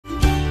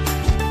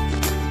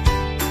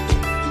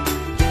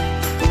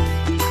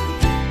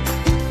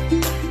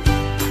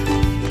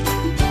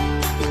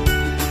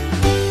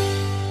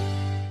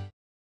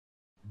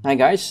Hi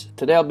guys,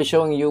 today I'll be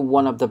showing you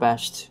one of the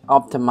best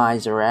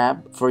optimizer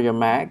app for your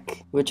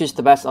Mac, which is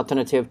the best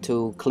alternative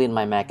to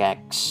CleanMyMac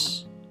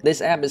X. This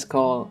app is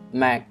called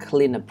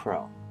MacCleaner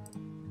Pro.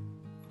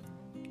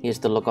 Here's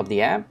the look of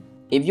the app.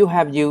 If you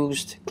have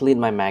used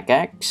CleanMyMac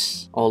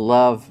X or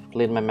love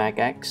CleanMyMac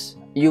X,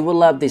 you will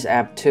love this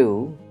app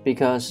too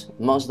because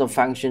most of the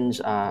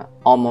functions are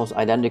almost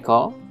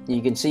identical.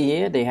 You can see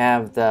here they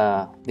have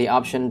the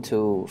option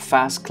to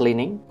fast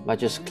cleaning by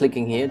just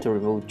clicking here to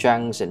remove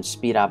junks and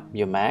speed up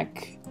your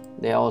Mac.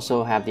 They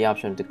also have the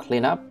option to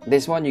clean up.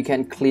 This one you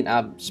can clean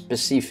up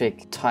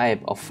specific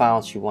type of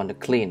files you want to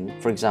clean.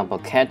 For example,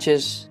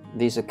 caches.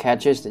 These are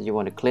caches that you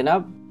want to clean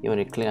up. You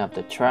want to clean up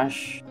the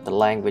trash, the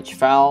language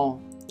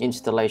file,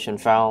 installation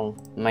file,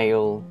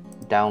 mail,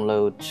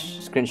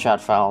 downloads, screenshot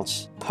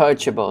files,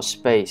 purgeable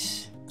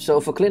space. So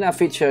for cleanup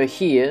feature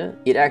here,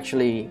 it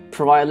actually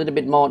provides a little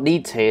bit more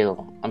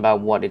detail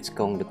about what it's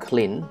going to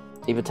clean.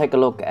 If you take a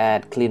look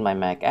at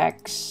CleanMyMac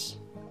X,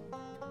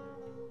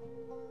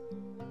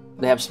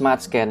 they have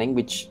smart scanning,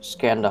 which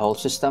scan the whole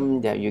system.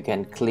 That you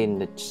can clean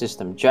the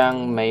system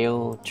junk,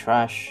 mail,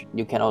 trash.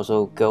 You can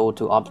also go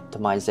to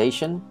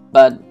optimization.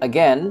 But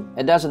again,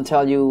 it doesn't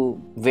tell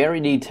you very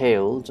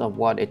details of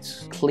what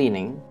it's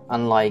cleaning,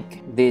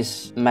 unlike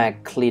this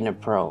MacCleaner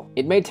Pro.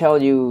 It may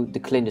tell you to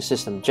clean the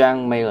system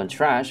junk, mail, and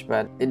trash,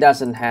 but it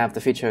doesn't have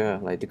the feature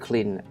like to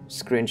clean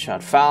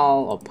screenshot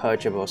file or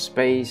purgeable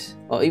space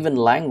or even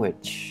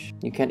language.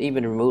 You can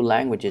even remove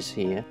languages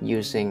here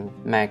using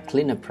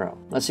MacCleaner Pro.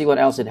 Let's see what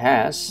else it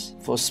has.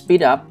 For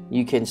speed up,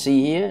 you can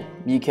see here,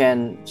 you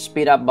can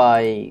speed up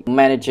by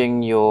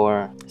managing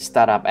your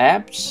startup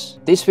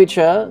apps. This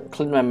feature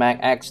CleanMyMac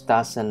X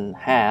doesn't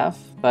have,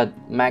 but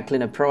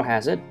MacCleaner Pro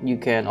has it. You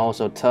can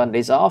also turn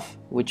this off,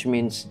 which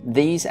means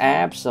these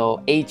apps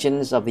or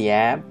agents of the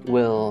app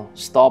will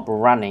stop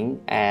running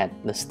at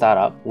the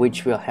startup,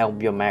 which will help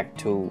your Mac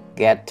to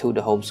get to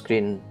the home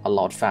screen a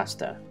lot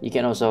faster. You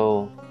can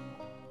also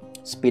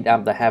speed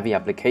up the heavy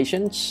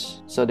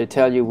applications. So they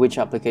tell you which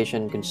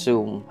application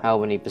consume how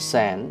many %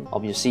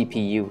 of your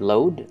CPU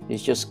load. You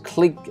just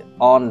click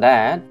on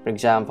that. For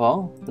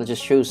example, let's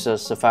just choose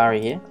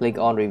Safari here. Click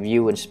on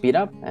review and speed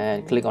up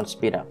and click on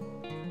speed up.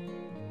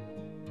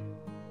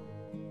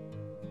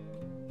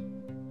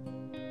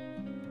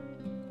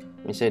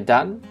 You say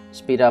done.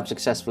 Speed up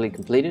successfully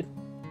completed.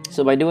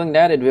 So by doing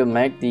that, it will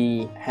make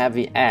the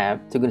heavy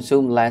app to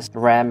consume less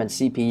RAM and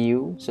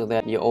CPU so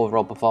that your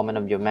overall performance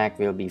of your Mac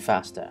will be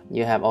faster.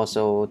 You have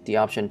also the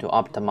option to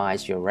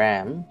optimize your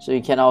RAM. So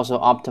you can also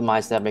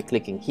optimize that by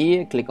clicking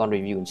here, click on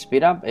review and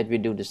speed up. It will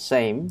do the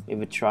same if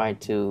you try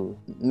to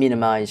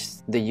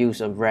minimize the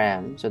use of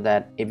RAM so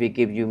that if it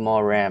gives you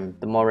more RAM,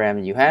 the more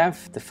RAM you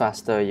have, the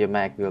faster your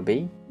Mac will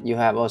be. You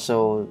have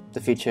also the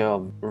feature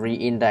of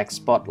re-index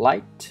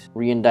spotlight,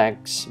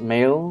 re-index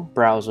mail,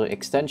 browser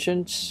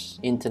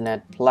extensions,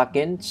 internet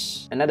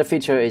plugins. Another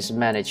feature is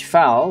manage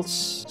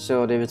files.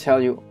 So they will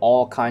tell you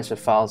all kinds of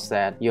files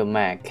that your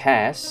Mac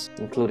has,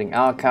 including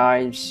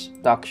archives,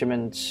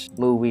 documents,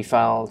 movie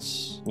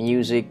files,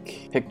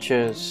 music,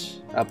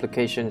 pictures,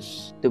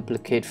 applications,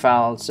 duplicate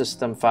files,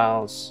 system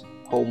files,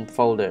 home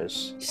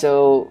folders.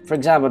 So for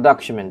example,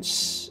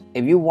 documents.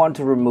 If you want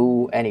to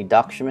remove any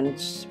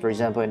documents, for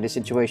example, in this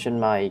situation,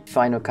 my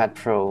Final Cut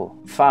Pro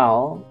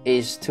file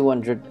is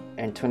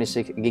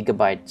 226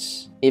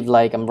 gigabytes. If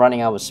like I'm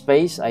running out of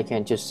space, I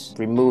can just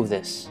remove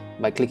this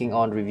by clicking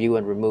on review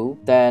and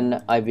remove.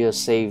 Then I will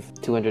save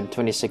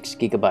 226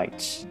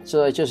 gigabytes.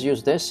 So I just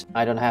use this.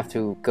 I don't have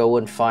to go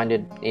and find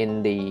it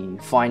in the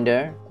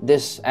Finder.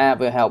 This app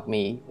will help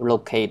me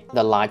locate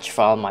the large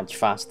file much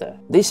faster.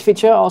 This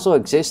feature also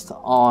exists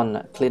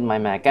on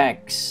CleanMyMac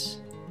X.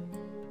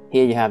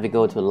 Here you have to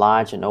go to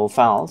large and old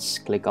files,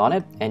 click on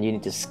it, and you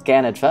need to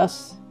scan it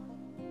first.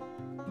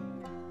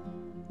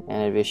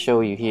 And it will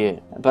show you here.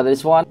 But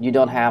this one, you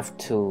don't have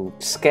to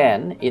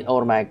scan, it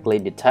automatically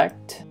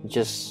detects.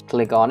 Just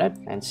click on it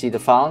and see the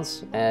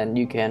files, and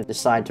you can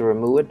decide to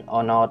remove it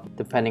or not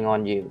depending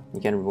on you.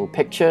 You can remove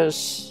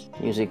pictures,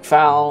 music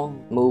file,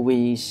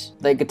 movies.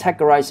 They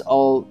categorize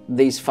all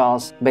these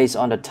files based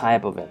on the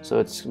type of it. So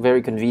it's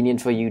very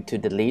convenient for you to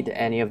delete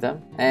any of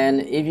them.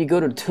 And if you go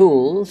to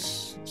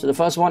tools, so the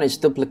first one is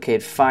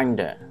duplicate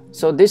finder.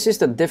 So this is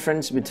the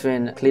difference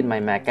between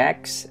CleanMyMac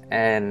X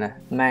and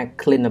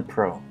MacCleaner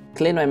Pro.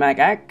 CleanMyMac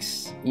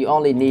X, you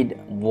only need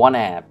one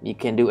app. You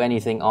can do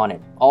anything on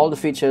it. All the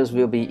features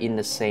will be in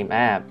the same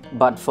app.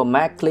 But for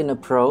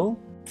MacCleaner Pro,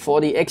 for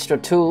the extra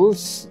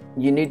tools,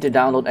 you need to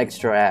download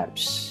extra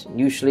apps.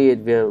 Usually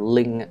it will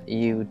link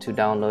you to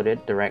download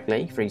it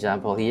directly. For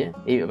example here,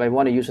 if I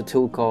want to use a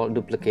tool called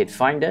Duplicate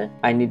Finder,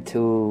 I need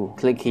to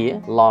click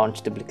here,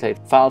 Launch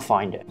Duplicate File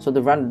Finder. So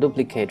to run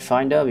Duplicate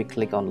Finder, we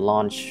click on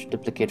Launch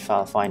Duplicate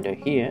File Finder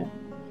here.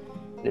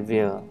 It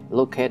will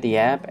locate the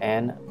app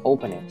and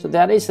open it. So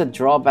that is the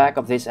drawback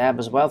of this app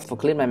as well. For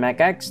CleanMyMac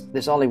X,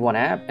 there's only one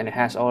app and it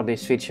has all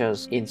these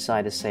features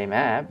inside the same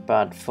app.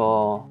 But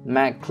for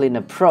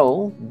MacCleaner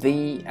Pro,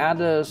 the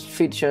other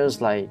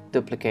features like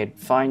duplicate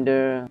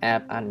finder,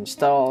 app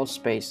uninstall,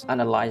 space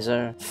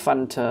analyzer,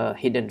 filter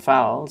hidden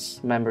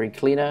files, memory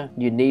cleaner,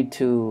 you need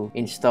to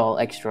install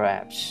extra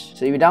apps.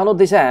 So if you download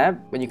this app,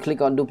 when you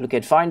click on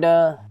duplicate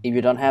finder, if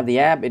you don't have the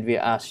app, it will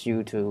ask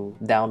you to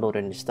download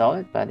and install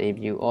it. But if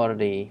you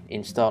already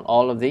installed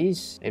all of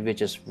these, it will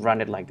just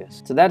run it like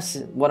this. So that's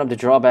one of the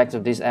drawbacks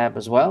of this app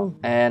as well.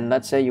 And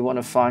let's say you want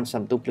to find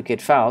some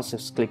duplicate files,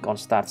 just click on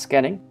start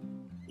scanning.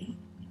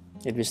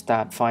 It will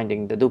start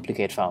finding the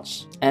duplicate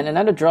files. And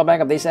another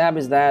drawback of this app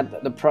is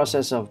that the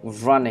process of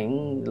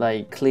running,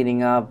 like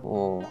cleaning up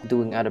or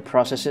doing other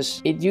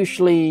processes, it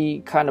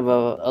usually kind of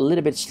a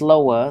little bit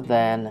slower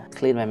than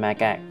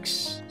CleanMyMac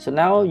X. So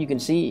now you can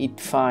see it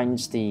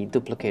finds the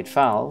duplicate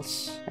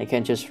files. I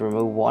can just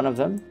remove one of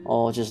them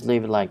or just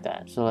leave it like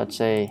that. So let's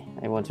say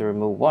I want to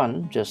remove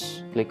one,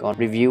 just click on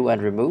review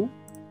and remove,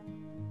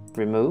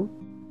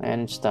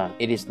 and it's done.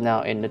 It is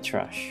now in the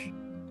trash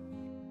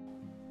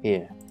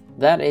here.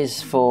 That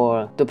is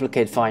for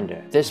duplicate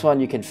finder. This one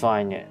you can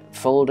find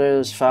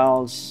folders,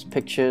 files,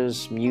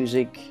 pictures,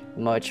 music,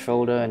 merge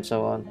folder, and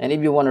so on. And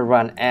if you want to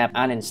run app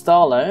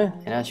uninstaller,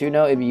 and as you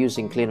know, if you're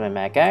using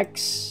CleanMyMac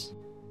X,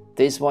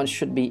 this one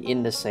should be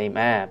in the same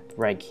app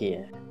right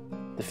here,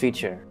 the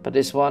feature. But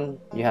this one,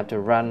 you have to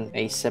run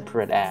a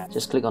separate app.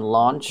 Just click on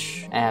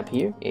launch app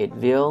here. It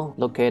will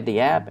locate the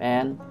app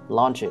and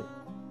launch it.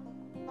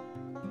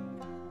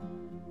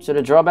 So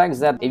the drawback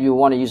is that if you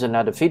want to use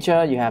another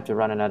feature, you have to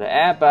run another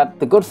app. But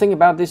the good thing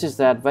about this is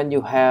that when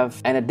you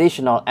have an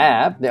additional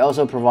app, they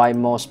also provide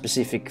more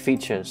specific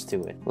features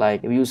to it. Like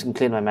if you're using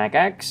CleanMyMac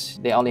X,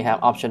 they only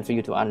have option for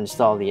you to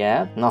uninstall the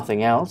app,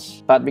 nothing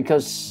else. But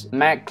because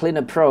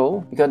MacCleaner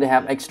Pro, because they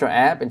have extra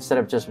app instead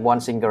of just one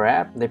single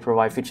app, they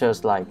provide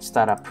features like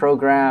startup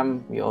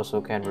program. You also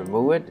can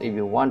remove it if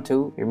you want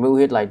to. Remove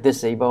it like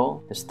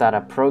disable the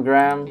startup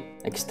program.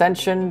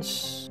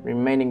 Extensions,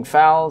 remaining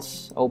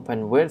files,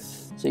 open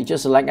with. So you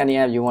just select any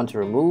app you want to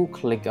remove,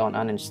 click on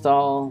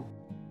uninstall.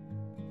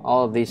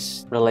 All of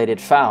these related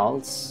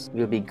files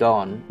will be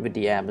gone with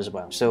the app as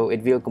well. So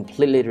it will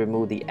completely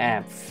remove the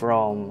app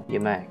from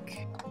your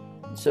Mac.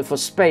 So for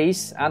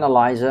space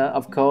analyzer,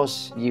 of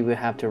course, you will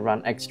have to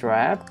run extra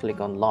app.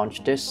 Click on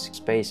launch disk,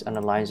 space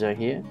analyzer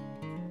here.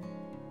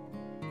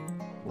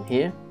 And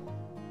here.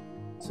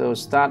 So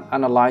start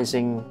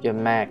analyzing your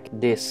Mac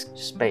disk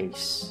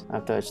space.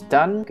 After it's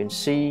done, you can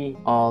see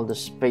all the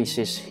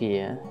spaces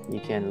here. You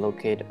can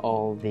locate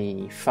all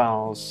the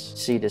files,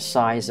 see the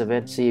size of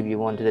it, see if you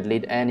want to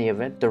delete any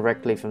of it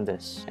directly from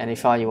this. Any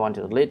file you want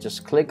to delete,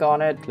 just click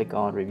on it, click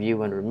on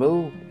review and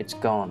remove, it's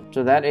gone.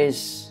 So that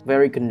is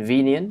very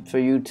convenient for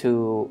you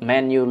to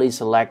manually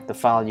select the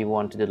file you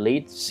want to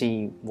delete,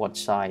 see what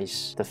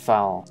size the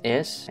file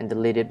is, and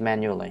delete it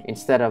manually.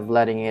 Instead of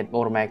letting it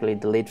automatically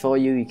delete for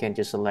you, you can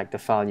just select the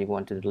file you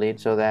want to delete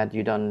so that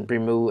you don't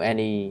remove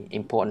any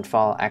important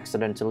file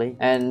accidentally.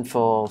 And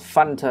for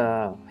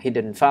filter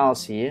hidden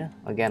files here,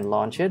 again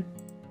launch it.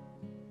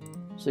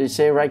 So you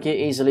say right here,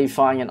 easily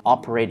find and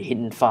operate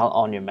hidden file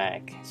on your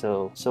Mac.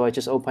 So I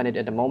just open it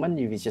at the moment.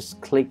 If you just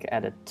click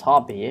at the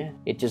top here,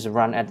 it just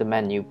run at the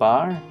menu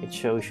bar. It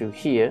shows you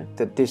here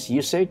the disk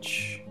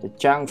usage, the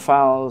junk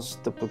files,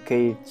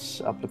 duplicates,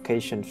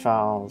 application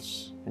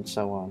files, and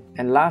so on.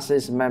 And last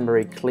is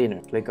memory cleaner.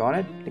 Click on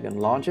it, click on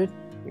launch it.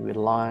 You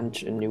will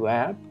launch a new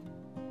app.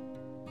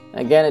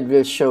 Again, it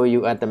will show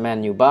you at the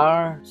menu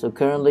bar. So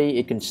currently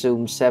it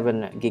consumes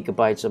 7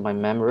 GB of my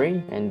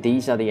memory, and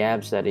these are the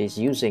apps that is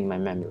using my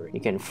memory.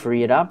 You can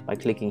free it up by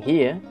clicking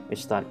here. We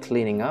start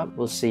cleaning up.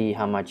 We'll see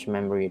how much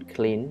memory it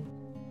cleans.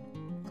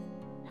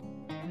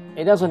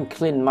 It doesn't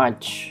clean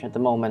much at the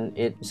moment.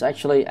 It's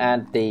actually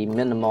at the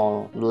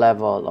minimal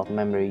level of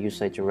memory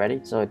usage already,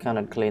 so it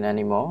cannot clean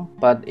anymore.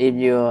 But if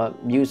you're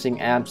using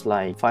apps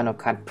like Final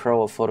Cut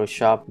Pro or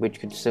Photoshop, which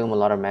consume a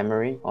lot of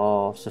memory,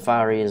 or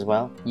Safari as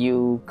well,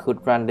 you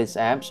could run this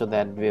app so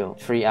that will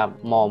free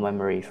up more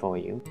memory for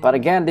you. But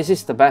again, this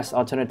is the best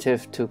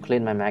alternative to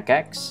CleanMyMac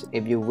X.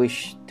 If you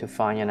wish to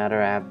find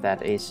another app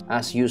that is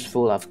as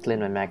useful as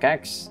CleanMyMac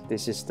X,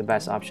 this is the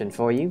best option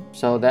for you.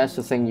 So that's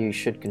the thing you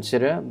should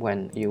consider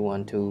when you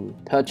want to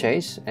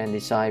purchase and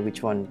decide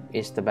which one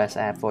is the best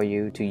app for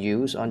you to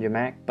use on your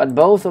Mac. But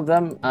both of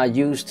them are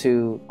used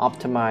to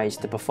optimize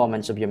the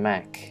performance of your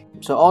Mac.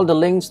 So all the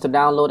links to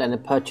download and to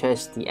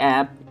purchase the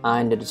app are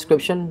in the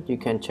description. You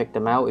can check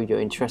them out if you're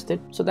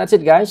interested. So that's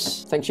it,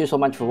 guys. Thank you so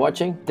much for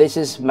watching. This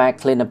is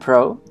MacCleaner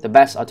Pro, the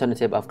best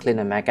alternative of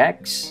CleanMyMac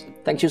X.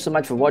 Thank you so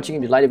much for watching.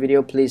 If you like the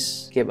video,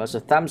 please give us a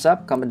thumbs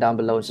up, comment down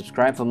below, and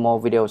subscribe for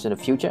more videos in the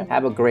future.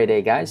 Have a great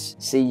day, guys.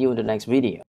 See you in the next video.